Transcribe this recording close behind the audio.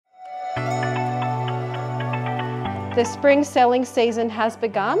The spring selling season has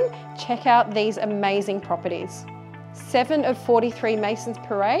begun. Check out these amazing properties. 7 of 43 Masons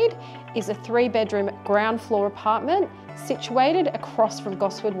Parade is a 3-bedroom ground floor apartment situated across from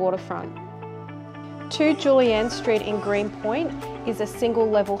Gosford Waterfront. 2 Julianne Street in Greenpoint is a single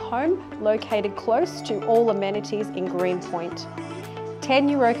level home located close to all amenities in Greenpoint. 10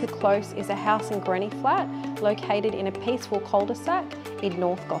 Euroka Close is a house and granny flat located in a peaceful cul-de-sac in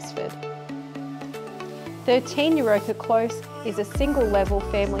North Gosford. 13 Euroka Close is a single level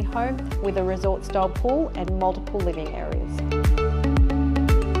family home with a resort style pool and multiple living areas.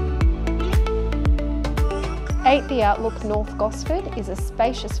 8 The Outlook North Gosford is a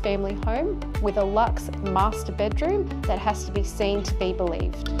spacious family home with a luxe master bedroom that has to be seen to be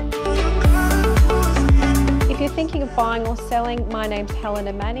believed. If you're thinking of buying or selling, my name's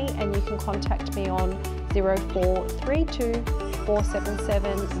Helena and you can contact me on 0432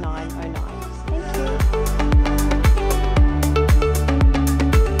 477 909.